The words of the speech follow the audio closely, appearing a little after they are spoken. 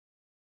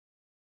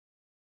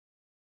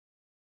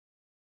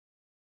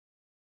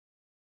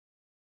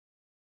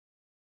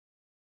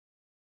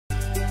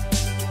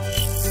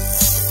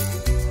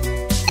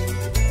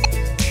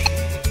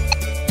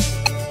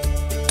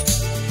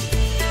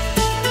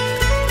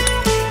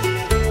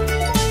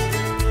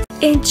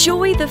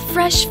Enjoy the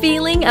fresh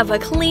feeling of a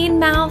clean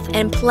mouth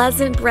and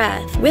pleasant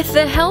breath with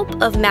the help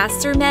of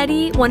Master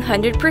Medi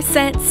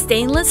 100%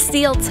 stainless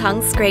steel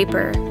tongue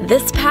scraper.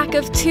 This pack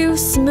of 2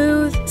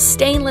 smooth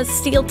stainless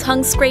steel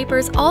tongue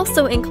scrapers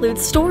also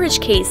includes storage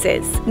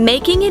cases,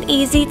 making it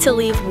easy to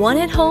leave one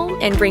at home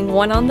and bring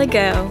one on the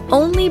go.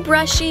 Only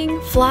brushing,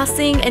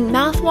 flossing, and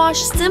mouthwash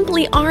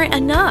simply aren't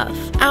enough.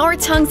 Our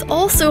tongues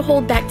also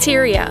hold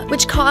bacteria,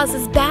 which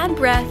causes bad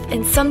breath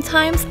and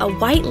sometimes a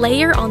white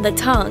layer on the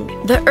tongue.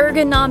 The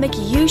ergonomic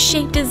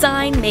U-shaped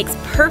design makes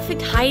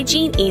perfect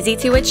hygiene easy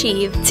to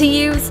achieve. To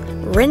use,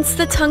 rinse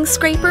the tongue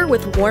scraper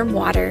with warm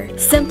water.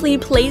 Simply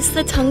place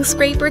the tongue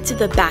scraper to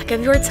the back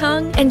of your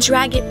tongue and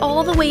drag it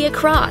all the way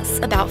across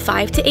about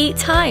 5 to 8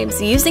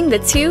 times using the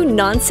 2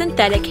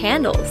 non-synthetic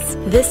handles.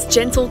 This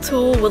gentle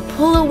tool will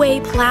pull away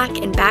plaque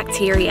and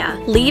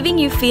bacteria, leaving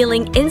you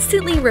feeling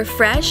instantly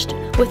refreshed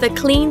with a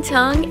clean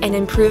tongue and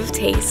improved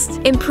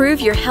taste. Improve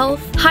your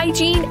health,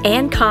 hygiene,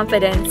 and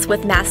confidence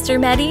with Master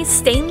Medi's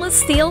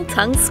stainless steel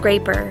tongue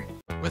scraper.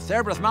 With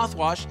TheraBreath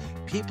mouthwash,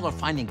 people are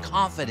finding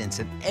confidence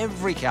in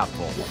every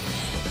capful.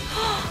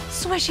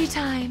 Swishy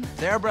time.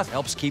 TheraBreath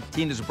helps keep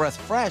Tina's breath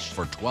fresh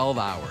for 12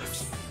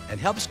 hours and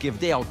helps give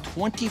Dale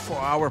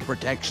 24-hour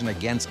protection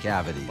against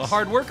cavities. A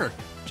hard worker,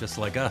 just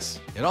like us.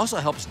 It also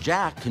helps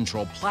Jack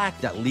control plaque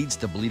that leads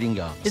to bleeding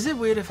gums. Is it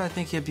weird if I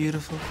think you're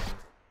beautiful?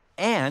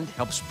 And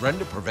helps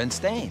Brenda prevent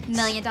stains. $1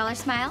 million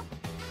smile?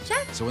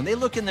 Check. So when they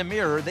look in the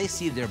mirror, they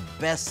see their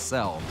best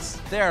selves.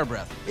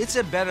 TheraBreath, it's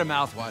a better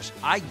mouthwash.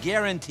 I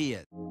guarantee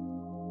it.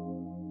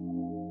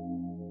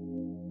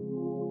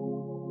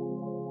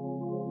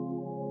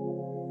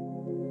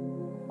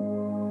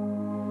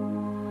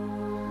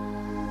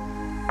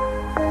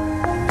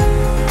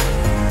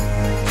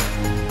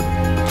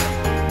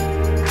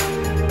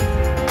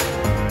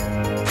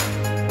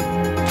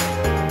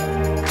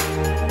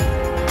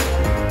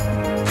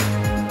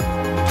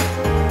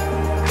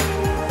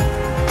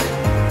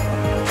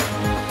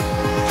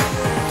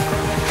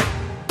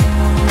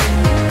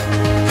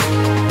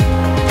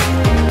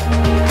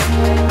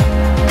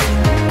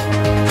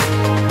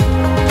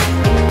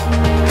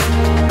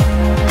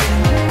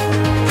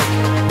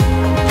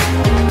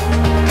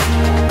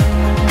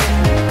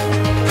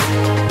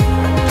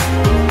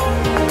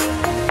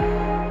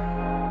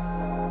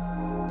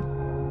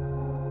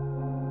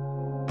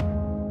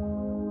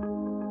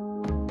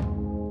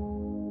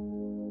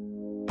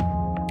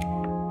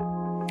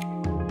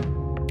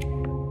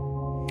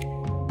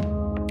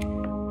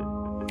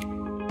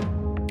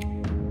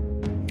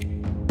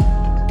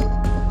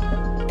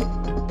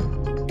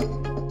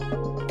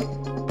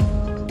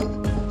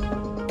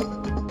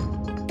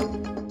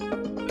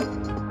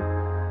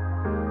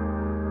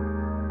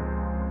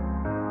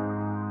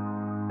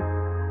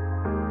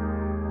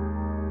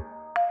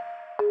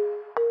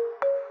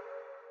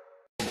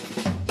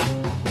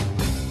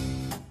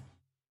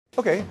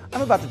 Okay,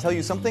 I'm about to tell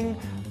you something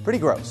pretty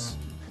gross.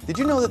 Did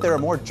you know that there are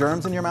more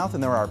germs in your mouth than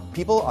there are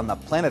people on the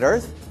planet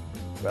Earth?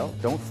 Well,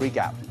 don't freak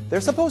out.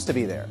 They're supposed to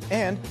be there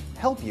and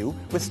help you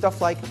with stuff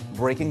like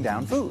breaking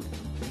down food.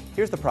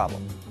 Here's the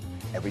problem.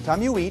 Every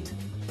time you eat,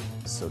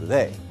 so do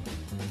they.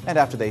 And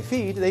after they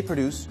feed, they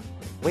produce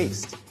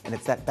waste. And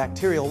it's that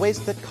bacterial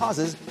waste that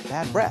causes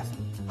bad breath.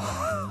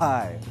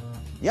 Hi.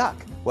 Yuck.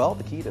 Well,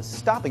 the key to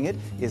stopping it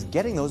is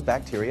getting those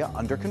bacteria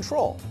under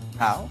control.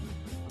 How?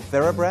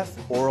 TheraBreath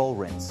Oral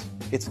Rinse.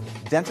 It's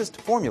dentist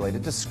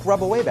formulated to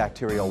scrub away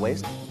bacterial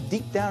waste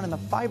deep down in the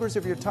fibers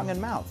of your tongue and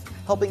mouth,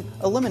 helping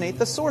eliminate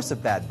the source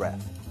of bad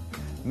breath.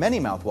 Many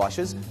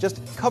mouthwashes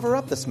just cover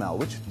up the smell,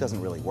 which doesn't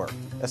really work,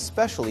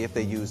 especially if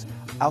they use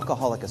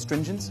alcoholic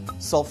astringents,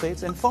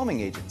 sulfates, and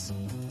foaming agents.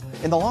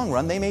 In the long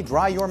run, they may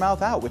dry your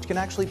mouth out, which can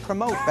actually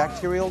promote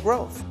bacterial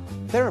growth.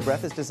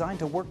 TheraBreath is designed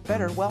to work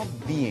better while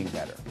being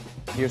better.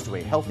 Here's to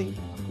a healthy,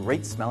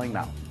 great-smelling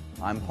mouth.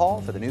 I'm Paul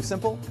for the New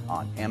Simple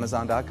on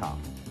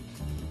Amazon.com.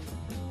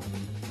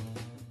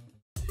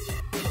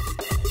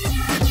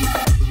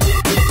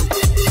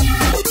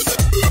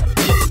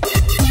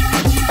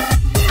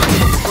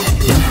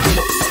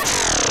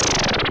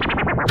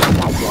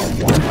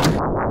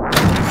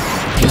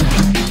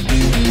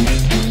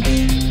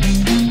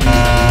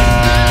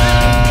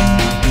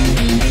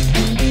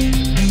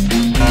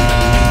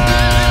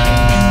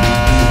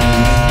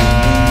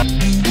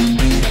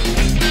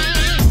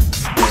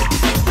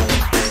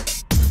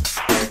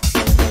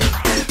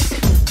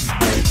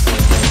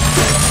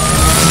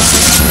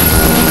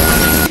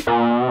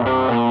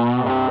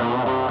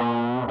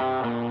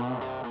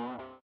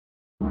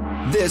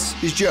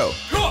 This is Joe.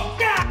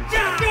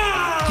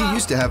 He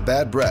used to have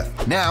bad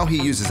breath. Now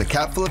he uses a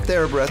capful of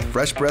TheraBreath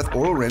Fresh Breath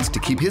Oral Rinse to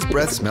keep his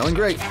breath smelling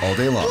great all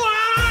day long.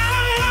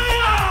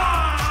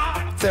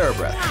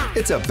 TheraBreath,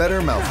 it's a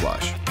better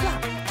mouthwash.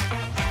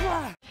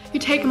 You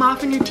take them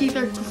off and your teeth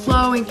are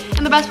glowing.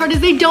 And the best part is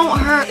they don't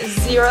hurt.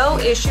 0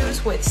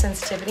 issues with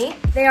sensitivity.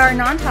 They are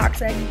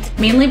non-toxic.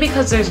 Mainly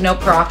because there's no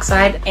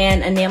peroxide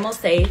and enamel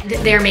safe.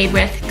 They're made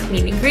with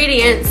clean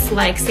ingredients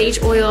like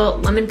sage oil,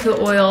 lemon peel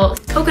oil,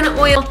 coconut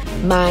oil.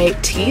 My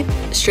teeth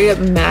straight up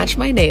match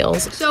my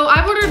nails. So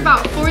I've ordered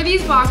about 4 of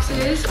these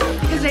boxes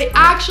because they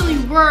actually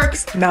work.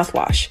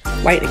 Mouthwash,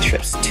 whitening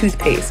strips,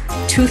 toothpaste,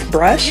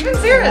 toothbrush.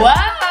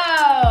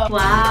 Wow!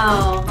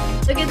 Wow.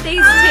 Look at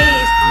these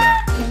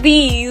teeth.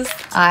 These.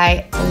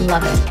 I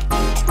love it.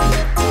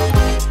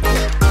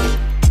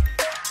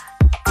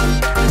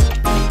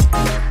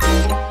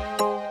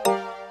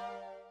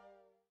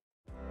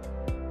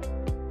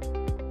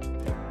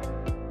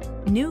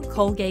 New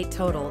Colgate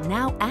Total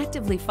now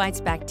actively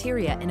fights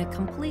bacteria in a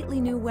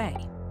completely new way.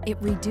 It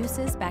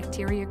reduces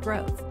bacteria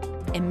growth.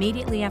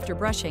 Immediately after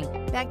brushing,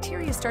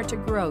 bacteria start to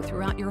grow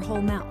throughout your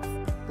whole mouth.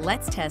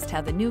 Let's test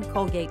how the new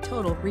Colgate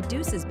Total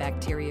reduces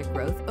bacteria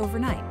growth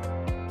overnight.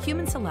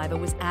 Human saliva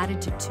was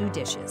added to 2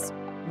 dishes.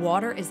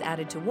 Water is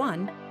added to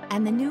 1,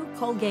 and the new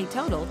Colgate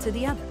Total to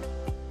the other.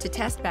 To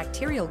test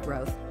bacterial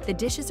growth, the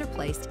dishes are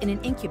placed in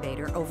an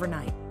incubator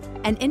overnight.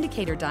 An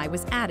indicator dye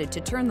was added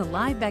to turn the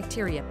live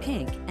bacteria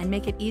pink and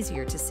make it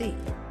easier to see.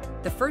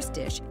 The first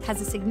dish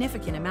has a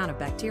significant amount of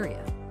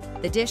bacteria.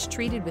 The dish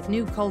treated with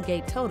new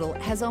Colgate Total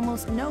has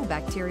almost no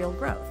bacterial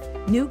growth.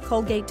 New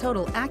Colgate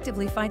Total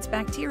actively fights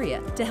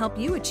bacteria to help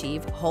you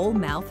achieve whole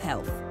mouth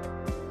health.